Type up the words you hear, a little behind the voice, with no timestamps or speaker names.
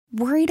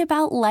Worried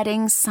about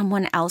letting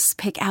someone else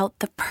pick out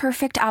the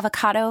perfect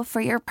avocado for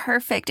your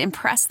perfect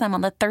impress them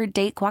on the third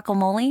date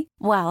guacamole?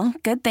 Well,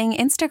 good thing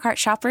Instacart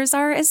shoppers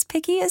are as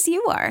picky as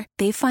you are.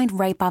 They find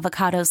ripe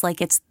avocados like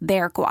it's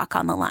their guac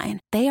on the line.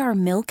 They are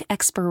milk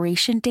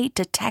expiration date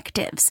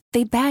detectives.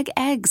 They bag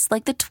eggs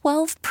like the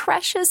 12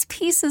 precious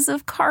pieces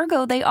of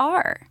cargo they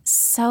are.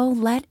 So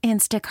let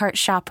Instacart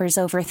shoppers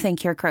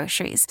overthink your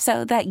groceries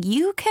so that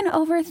you can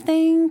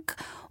overthink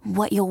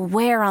what you'll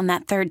wear on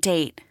that third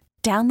date.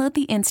 Download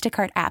the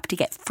Instacart app to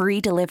get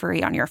free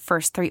delivery on your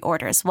first 3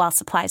 orders while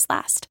supplies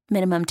last.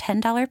 Minimum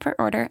 $10 per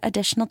order.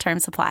 Additional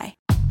terms apply.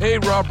 Hey,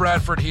 Rob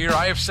Bradford here.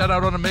 I have set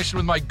out on a mission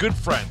with my good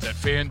friends at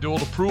FanDuel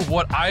to prove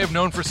what I have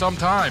known for some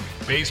time.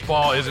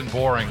 Baseball isn't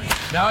boring.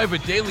 Now I have a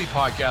daily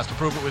podcast to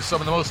prove it with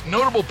some of the most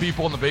notable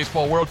people in the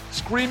baseball world,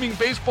 screaming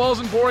baseball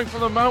isn't boring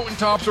from the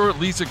mountaintops, or at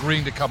least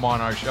agreeing to come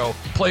on our show.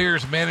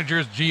 Players,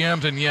 managers,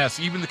 GMs, and yes,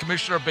 even the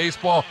commissioner of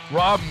baseball,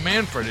 Rob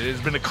Manfred. It has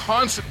been a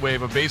constant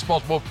wave of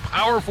baseball's most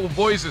powerful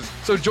voices.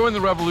 So join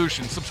the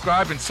revolution.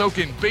 Subscribe and soak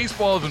in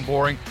Baseball Isn't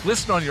Boring.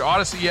 Listen on your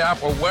Odyssey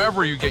app or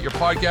wherever you get your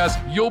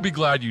podcasts. You'll be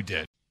glad you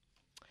did.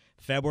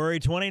 February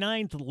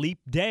 29th, Leap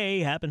Day,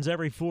 happens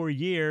every 4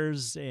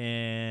 years,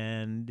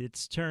 and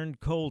it's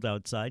turned cold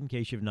outside in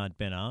case you've not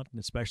been out,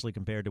 especially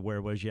compared to where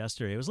it was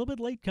yesterday. It was a little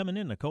bit late coming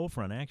in, the cold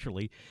front,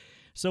 actually.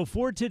 So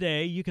for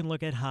today, you can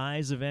look at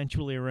highs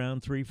eventually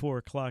around 3, 4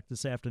 o'clock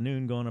this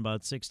afternoon, going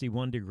about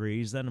 61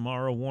 degrees. Then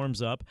tomorrow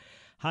warms up.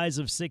 Highs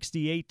of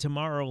 68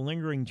 tomorrow,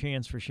 lingering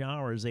chance for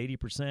showers,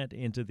 80%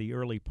 into the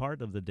early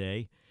part of the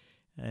day.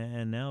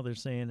 And now they're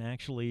saying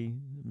actually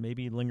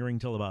maybe lingering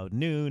till about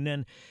noon.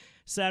 And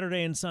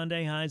Saturday and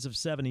Sunday, highs of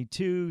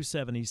 72,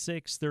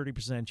 76,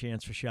 30%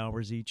 chance for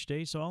showers each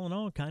day. So all in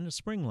all, kind of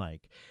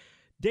spring-like.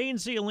 Dane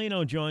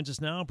Ciolino joins us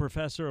now,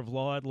 professor of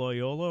law at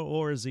Loyola,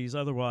 or as he's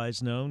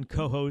otherwise known,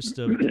 co-host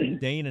of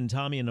Dane and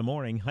Tommy in the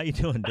Morning. How you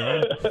doing,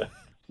 Dane?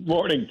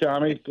 Morning,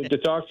 Tommy. Good to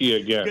talk to you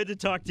again. Good to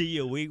talk to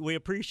you. We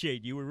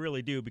appreciate you. We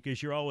really do,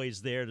 because you're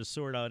always there to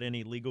sort out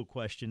any legal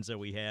questions that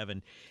we have.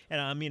 And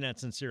I mean that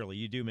sincerely.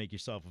 You do make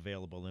yourself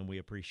available, and we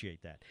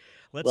appreciate that.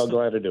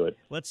 Glad to do it.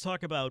 Let's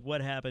talk about what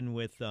happened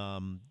with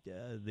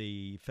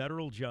the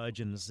federal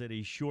judge in the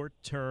city's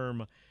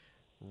short-term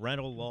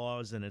rental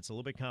laws, and it's a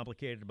little bit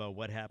complicated about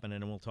what happened,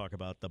 and then we'll talk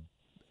about the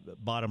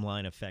bottom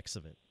line effects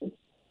of it.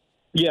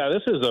 Yeah,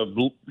 this is a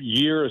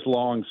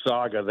years-long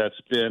saga that's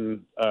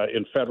been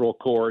in federal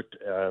court.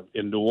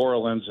 In New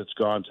Orleans, it's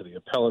gone to the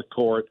appellate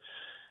court.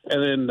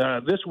 And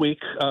then this week,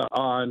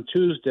 on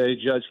Tuesday,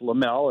 Judge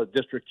Lamel, a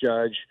district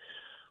judge,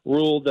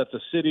 ruled that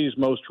the city's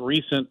most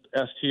recent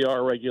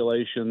STR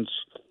regulations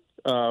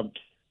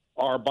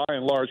are by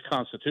and large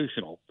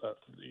constitutional.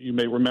 You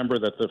may remember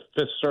that the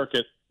Fifth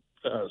Circuit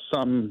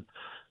some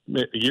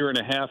a year and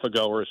a half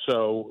ago or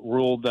so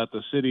ruled that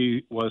the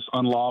city was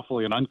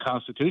unlawfully and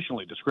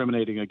unconstitutionally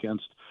discriminating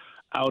against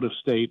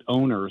out-of-state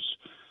owners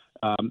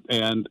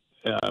and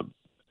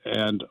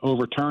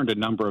overturned a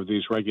number of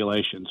these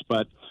regulations.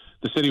 But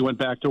the city went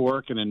back to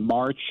work, and in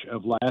March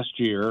of last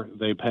year,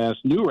 they passed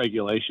new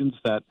regulations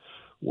that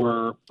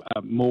were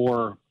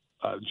more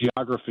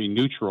geography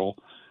neutral,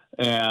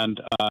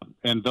 and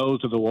those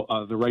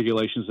are the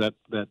regulations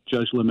that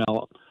Judge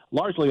Lamel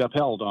largely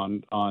upheld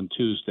on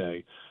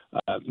Tuesday.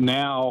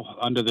 Now,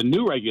 under the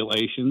new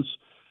regulations,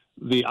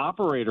 the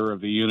operator of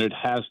the unit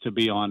has to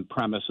be on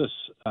premises,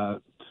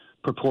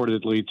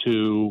 purportedly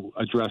to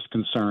address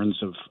concerns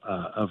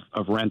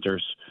of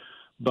renters,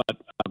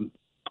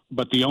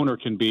 but the owner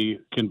can be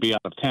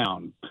out of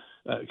town.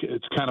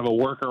 It's kind of a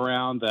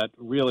workaround that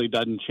really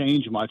doesn't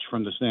change much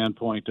from the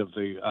standpoint of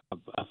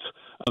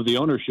the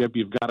ownership.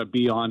 You've got to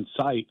be on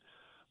site,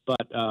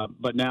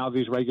 but now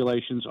these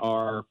regulations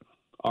are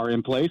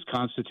in place,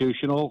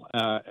 constitutional,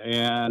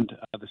 and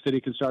the city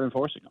can start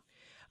enforcing them.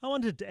 I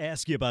wanted to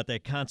ask you about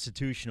that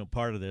constitutional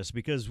part of this,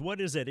 because what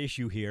is at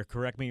issue here,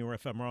 correct me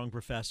if I'm wrong,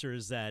 Professor,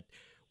 is that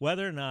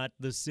whether or not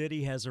the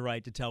city has a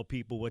right to tell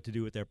people what to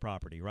do with their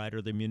property, right,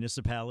 or the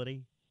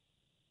municipality?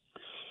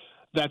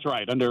 That's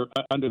right. Under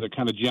the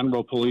kind of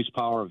general police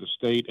power of the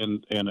state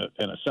and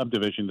a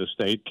subdivision of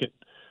the state,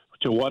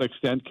 to what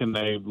extent can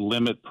they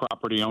limit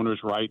property owners'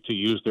 right to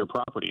use their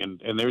property?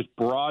 And there's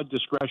broad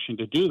discretion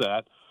to do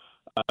that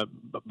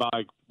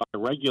by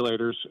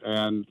regulators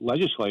and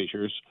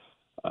legislatures,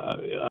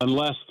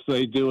 unless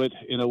they do it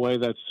in a way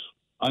that's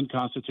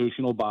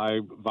unconstitutional by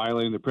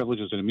violating the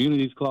Privileges and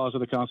Immunities Clause of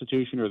the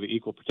Constitution or the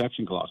Equal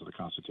Protection Clause of the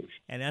Constitution.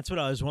 And that's what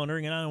I was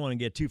wondering, and I don't want to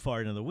get too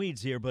far into the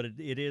weeds here, but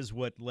it is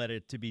what led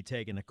it to be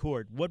taken to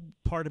court. What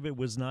part of it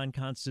was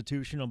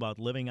non-constitutional about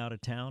living out of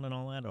town and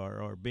all that,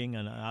 or being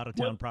an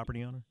out-of-town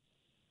property owner?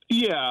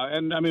 Yeah,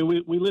 and I mean,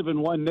 we live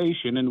in one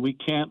nation, and we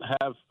can't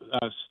have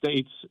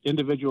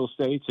individual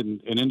states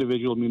and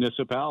individual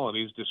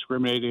municipalities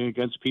discriminating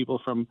against people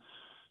from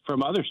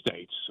other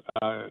states.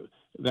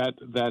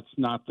 That's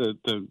not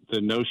the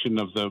notion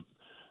of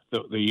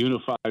the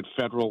unified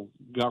federal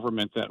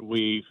government that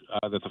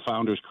the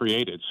founders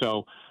created.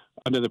 So,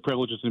 under the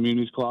Privileges and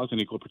Immunities Clause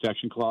and Equal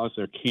Protection Clause,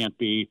 there can't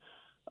be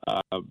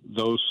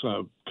those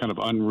kind of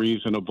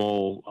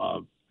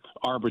unreasonable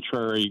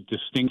arbitrary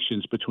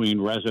distinctions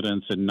between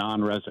residents and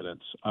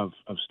non-residents of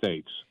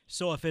states.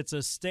 So if it's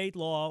a state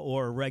law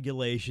or a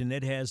regulation,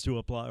 it has to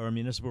apply, or a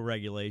municipal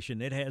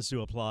regulation, it has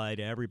to apply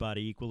to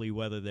everybody equally,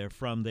 whether they're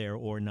from there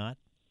or not?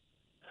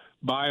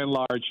 By and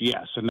large,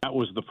 yes, and that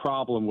was the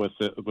problem with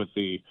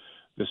the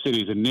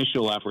city's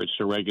initial efforts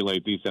to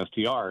regulate these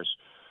STRs.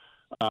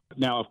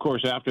 Now, of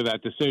course, after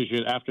that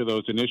decision, after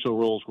those initial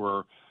rules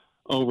were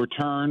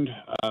overturned,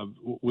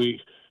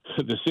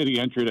 the city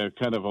entered a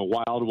kind of a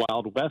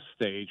wild west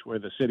stage where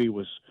the city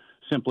was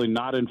simply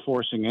not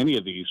enforcing any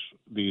of these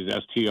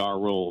STR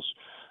rules.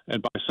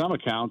 And by some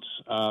accounts,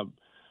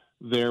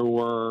 there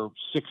were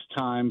 6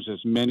 times as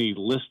many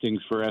listings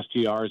for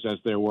STRs as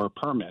there were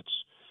permits.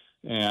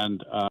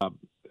 And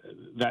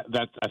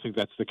that I think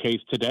that's the case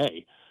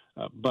today.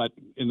 But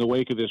in the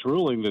wake of this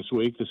ruling this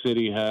week, the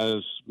city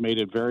has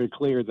made it very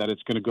clear that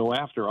it's going to go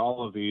after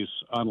all of these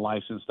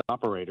unlicensed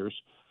operators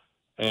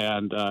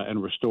and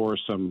restore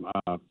some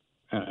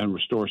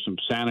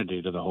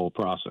sanity to the whole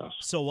process.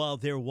 So while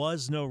there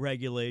was no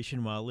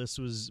regulation, while this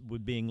was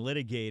being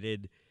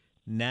litigated,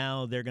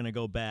 now they're going to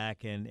go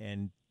back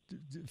and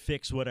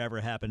fix whatever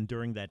happened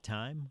during that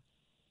time?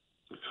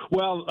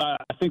 Well, I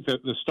think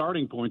that the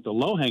starting point, the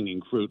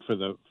low-hanging fruit for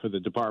the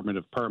Department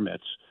of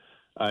Permits,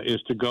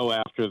 is to go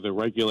after the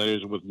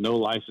regulators with no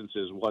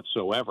licenses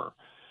whatsoever.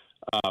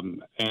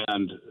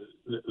 And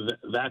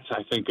that's,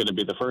 I think, going to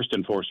be the first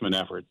enforcement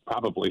effort,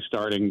 probably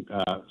starting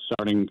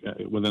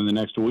within the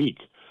next week.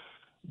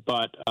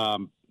 But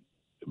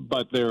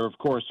there, of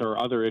course,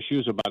 are other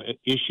issues about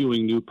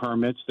issuing new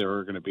permits. There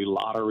are going to be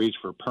lotteries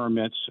for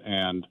permits,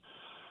 and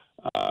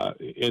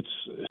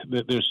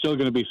there's still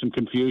going to be some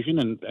confusion,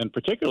 and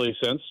particularly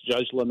since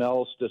Judge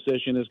Linnell's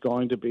decision is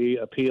going to be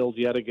appealed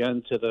yet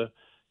again to the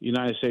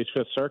United States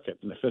Fifth Circuit,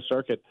 and the Fifth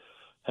Circuit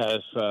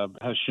has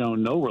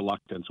shown no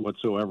reluctance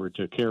whatsoever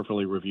to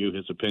carefully review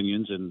his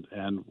opinions,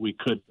 and we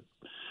could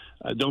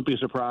don't be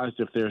surprised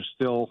if there's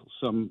still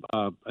some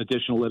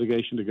additional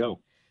litigation to go.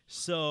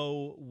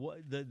 So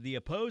the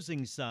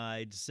opposing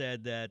side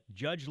said that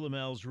Judge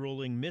Linnell's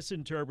ruling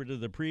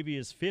misinterpreted the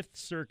previous Fifth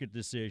Circuit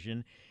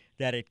decision,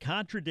 that it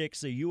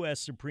contradicts a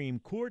U.S. Supreme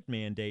Court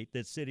mandate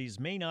that cities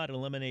may not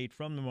eliminate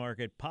from the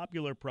market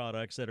popular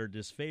products that are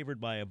disfavored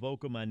by a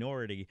vocal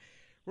minority.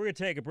 We're going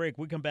to take a break.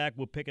 We come back,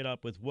 we'll pick it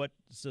up with what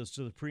the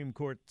Supreme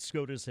Court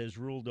SCOTUS has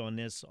ruled on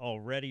this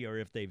already, or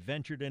if they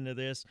ventured into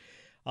this.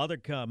 Other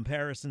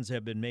comparisons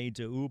have been made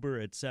to Uber,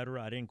 et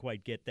cetera. I didn't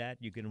quite get that.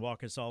 You can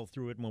walk us all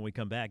through it when we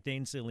come back.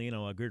 Dane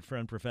Ciolino, a good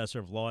friend, professor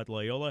of law at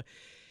Loyola.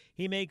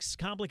 He makes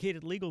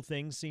complicated legal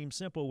things seem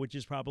simple, which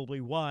is probably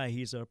why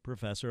he's a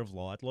professor of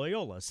law at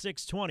Loyola.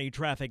 620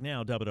 Traffic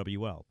Now,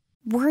 WWL.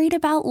 Worried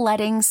about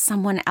letting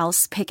someone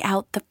else pick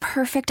out the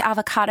perfect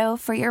avocado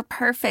for your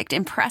perfect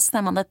impress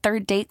them on the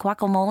third date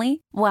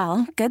guacamole?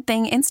 Well, good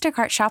thing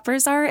Instacart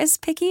shoppers are as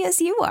picky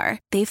as you are.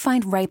 They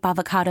find ripe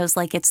avocados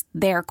like it's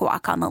their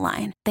guac on the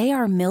line. They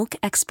are milk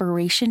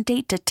expiration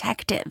date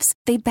detectives.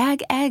 They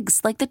bag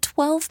eggs like the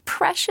 12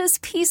 precious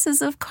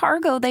pieces of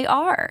cargo they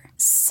are.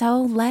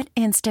 So let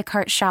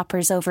Instacart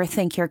shoppers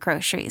overthink your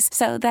groceries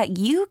so that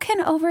you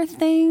can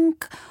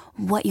overthink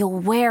what you'll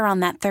wear on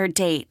that third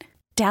date.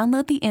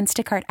 Download the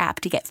Instacart app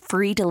to get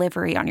free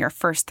delivery on your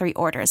first 3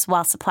 orders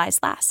while supplies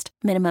last.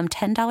 Minimum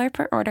 $10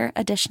 per order.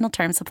 Additional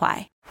terms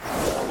apply.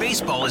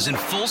 Baseball is in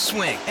full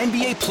swing.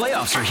 NBA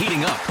playoffs are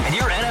heating up, and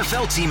your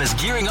NFL team is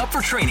gearing up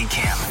for training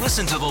camp.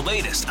 Listen to the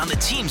latest on the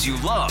teams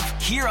you love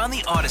here on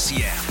the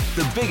Odyssey app.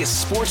 The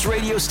biggest sports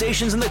radio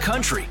stations in the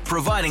country,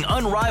 providing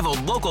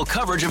unrivaled local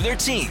coverage of their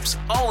teams,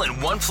 all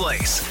in one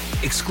place.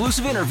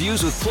 Exclusive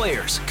interviews with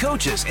players,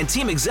 coaches, and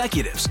team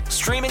executives,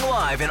 streaming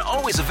live and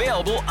always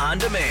available on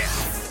demand.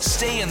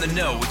 Stay in the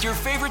know with your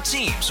favorite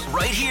teams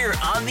right here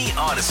on the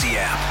Odyssey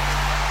app.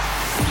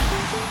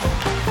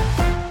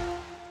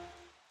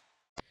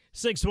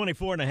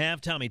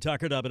 624.5, Tommy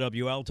Tucker,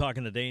 WWL,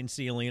 talking to Dane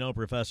Ciolino,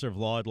 professor of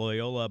law at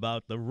Loyola,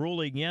 about the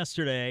ruling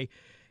yesterday.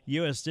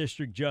 U.S.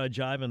 District Judge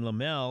Ivan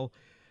Lamel,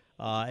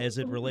 as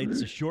it relates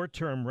to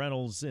short-term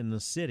rentals in the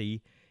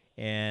city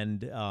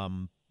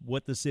and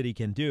what the city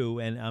can do.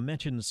 And I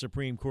mentioned the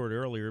Supreme Court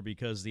earlier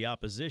because the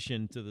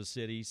opposition to the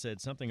city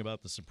said something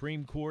about the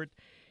Supreme Court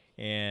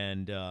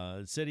and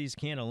cities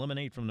can't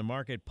eliminate from the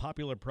market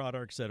popular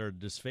products that are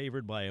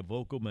disfavored by a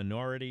vocal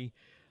minority.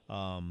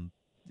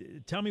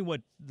 Tell me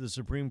what the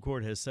Supreme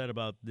Court has said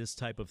about this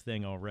type of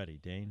thing already,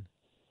 Dane.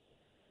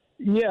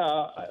 Yeah,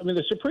 I mean,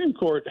 the Supreme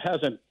Court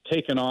hasn't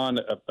taken on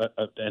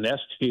an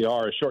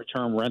STR, a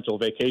short-term rental,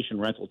 vacation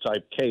rental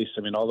type case.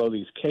 I mean, although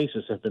these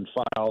cases have been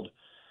filed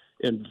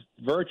in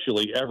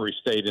virtually every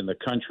state in the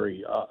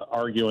country,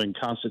 arguing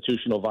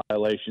constitutional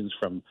violations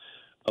from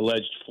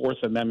alleged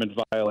Fourth Amendment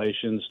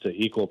violations to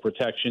equal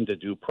protection, to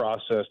due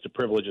process, to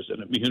privileges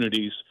and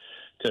immunities,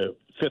 to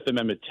Fifth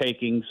Amendment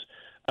takings.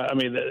 I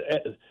mean,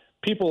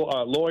 people,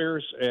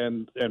 lawyers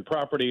and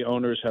property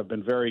owners have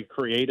been very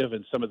creative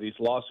in some of these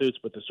lawsuits,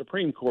 but the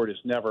Supreme Court has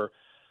never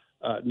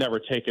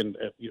taken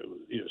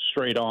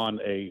straight on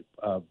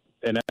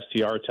an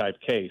STR type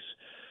case.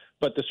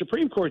 But the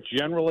Supreme Court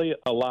generally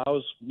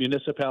allows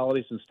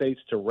municipalities and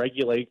states to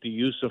regulate the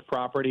use of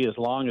property as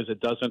long as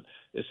it doesn't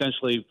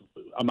essentially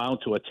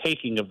amount to a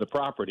taking of the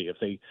property. If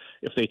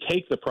they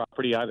take the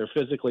property either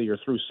physically or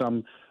through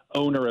some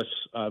onerous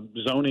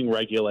zoning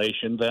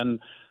regulation, then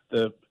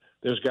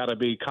there's got to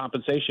be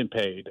compensation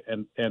paid.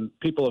 And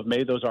people have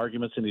made those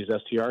arguments in these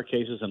STR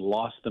cases and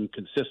lost them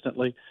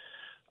consistently.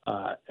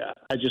 I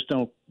just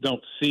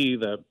don't see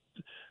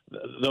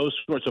those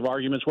sorts of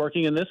arguments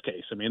working in this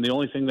case. I mean, the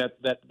only thing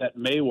that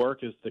may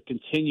work is the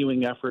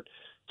continuing effort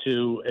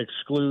to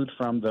exclude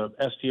from the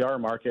STR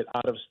market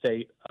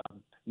out-of-state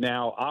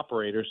now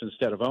operators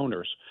instead of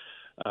owners.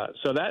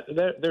 So that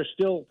there's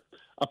still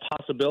a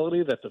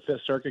possibility that the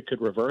Fifth Circuit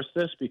could reverse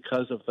this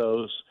because of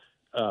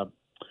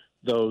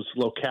those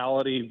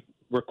locality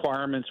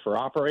requirements for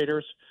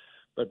operators.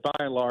 But by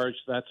and large,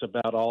 that's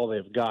about all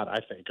they've got, I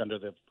think, under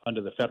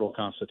the federal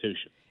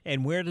Constitution.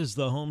 And where does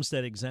the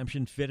homestead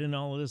exemption fit in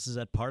all of this? Is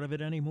that part of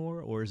it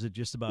anymore, or is it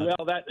just about?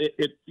 Well,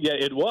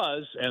 it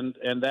was,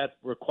 and that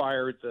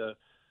required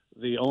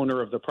the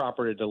owner of the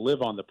property to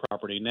live on the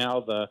property.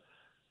 Now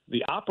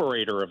the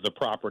operator of the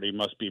property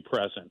must be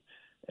present,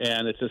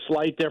 and it's a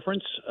slight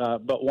difference,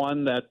 but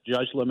one that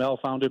Judge Lamel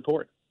found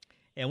important.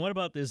 And what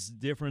about this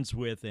difference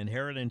with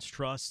inheritance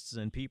trusts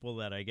and people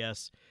that I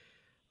guess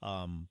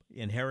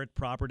inherit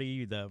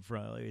property?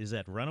 Is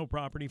that rental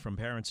property from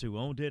parents who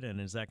owned it, and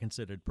is that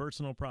considered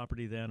personal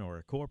property then, or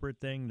a corporate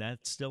thing?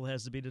 That still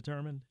has to be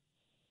determined?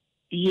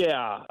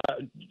 Yeah.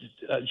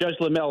 Judge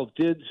Lamel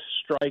did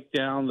strike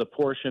down the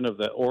portion of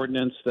the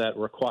ordinance that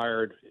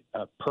required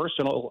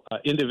personal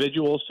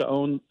individuals to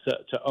own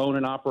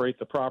and operate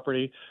the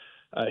property.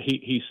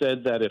 He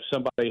said that if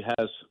somebody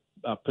has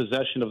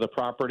possession of the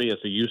property as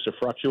a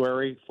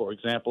usufructuary, for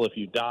example, if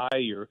you die,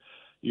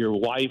 your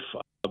wife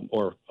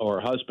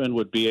or husband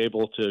would be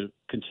able to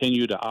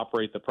continue to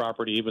operate the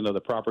property even though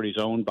the property is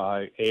owned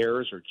by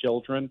heirs or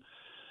children,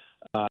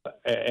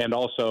 and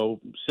also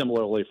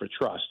similarly for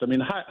trust. I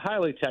mean,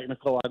 highly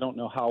technical. I don't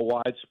know how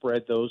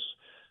widespread those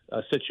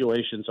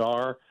situations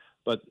are,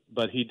 but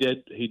he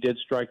did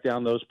strike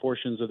down those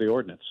portions of the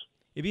ordinance.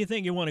 If you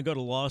think you want to go to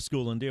law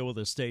school and deal with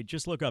the state,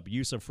 just look up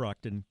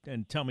usufruct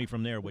and tell me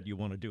from there what you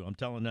want to do. I'm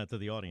telling that to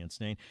the audience,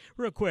 Dane.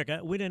 Real quick,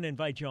 we didn't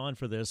invite you on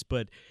for this,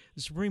 but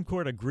the Supreme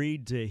Court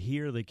agreed to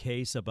hear the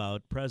case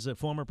about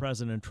former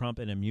President Trump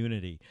and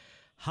immunity.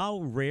 How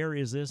rare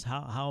is this?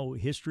 How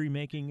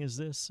history-making is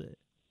this?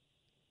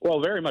 Well,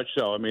 very much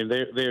so. I mean,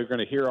 they're going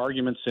to hear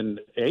arguments in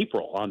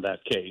April on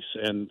that case,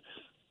 and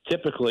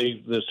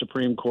typically, the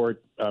Supreme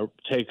Court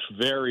takes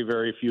very,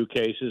 very few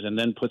cases and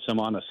then puts them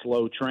on a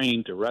slow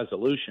train to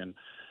resolution.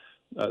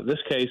 This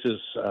case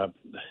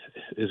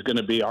is going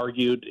to be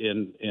argued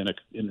in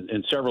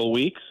several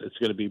weeks. It's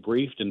going to be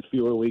briefed in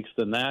fewer weeks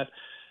than that,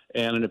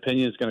 and an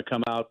opinion is going to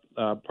come out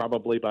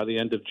probably by the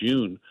end of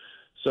June.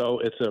 So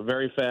it's a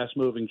very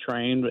fast-moving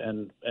train,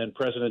 and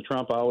President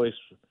Trump always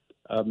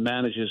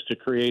manages to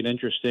create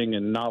interesting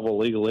and novel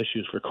legal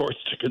issues for courts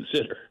to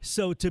consider.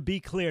 So to be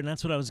clear, and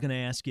that's what I was going to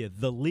ask you,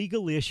 the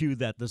legal issue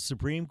that the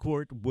Supreme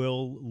Court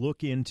will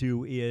look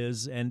into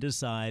is and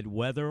decide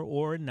whether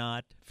or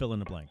not, fill in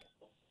the blank.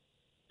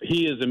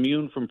 He is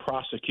immune from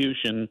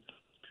prosecution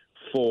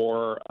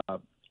for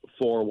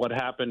what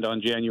happened on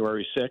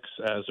January 6th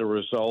as a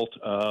result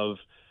of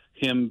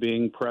him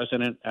being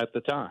president at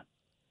the time.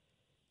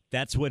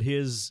 That's what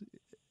his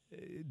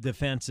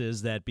defense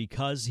is, that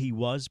because he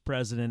was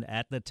president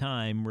at the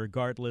time,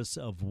 regardless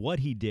of what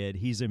he did,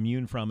 he's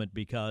immune from it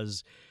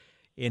because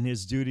in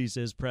his duties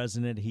as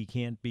president, he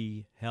can't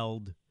be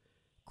held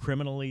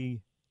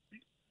criminally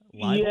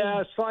liable?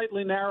 Yeah,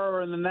 slightly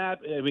narrower than that.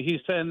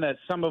 He's saying that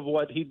some of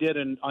what he did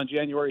on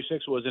January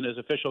 6th was in his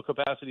official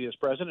capacity as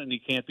president, and he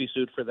can't be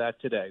sued for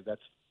that today.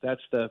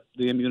 That's the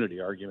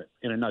immunity argument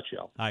in a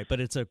nutshell. All right, but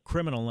it's a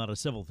criminal, not a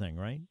civil thing,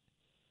 right?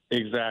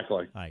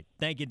 Exactly. All right.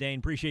 Thank you, Dane.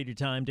 Appreciate your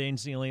time. Dane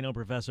Ciolino,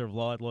 professor of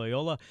law at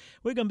Loyola.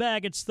 We come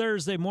back. It's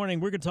Thursday morning.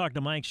 We're going to talk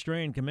to Mike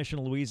Strain,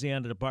 Commissioner,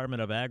 Louisiana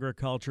Department of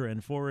Agriculture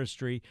and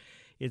Forestry.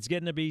 It's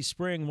getting to be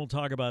spring. We'll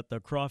talk about the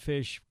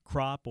crawfish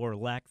crop or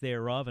lack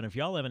thereof. And if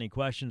y'all have any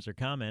questions or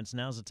comments,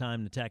 now's the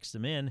time to text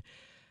them in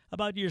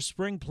about your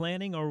spring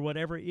planning or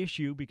whatever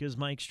issue, because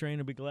Mike Strain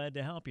will be glad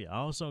to help you. I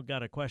also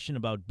got a question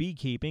about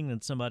beekeeping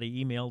that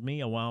somebody emailed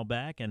me a while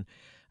back, and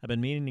I've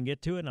been meaning to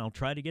get to it, and I'll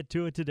try to get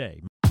to it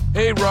today.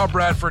 Hey, Rob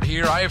Bradford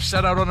here. I have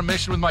set out on a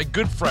mission with my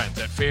good friends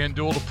at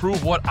FanDuel to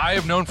prove what I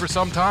have known for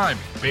some time.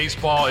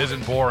 Baseball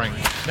isn't boring.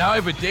 Now I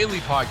have a daily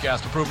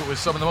podcast to prove it with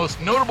some of the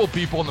most notable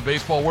people in the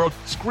baseball world,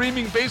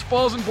 screaming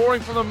baseball isn't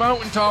boring from the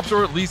mountaintops,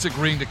 or at least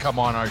agreeing to come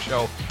on our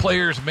show.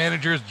 Players,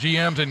 managers,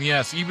 GMs, and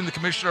yes, even the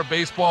Commissioner of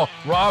Baseball,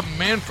 Rob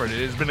Manfred.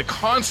 It has been a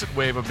constant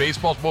wave of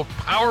baseball's most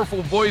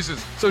powerful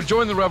voices. So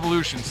join the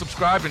revolution.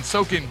 Subscribe and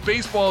soak in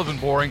Baseball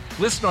Isn't Boring.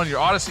 Listen on your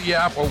Odyssey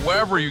app or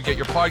wherever you get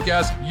your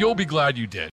podcasts. You'll be glad you did.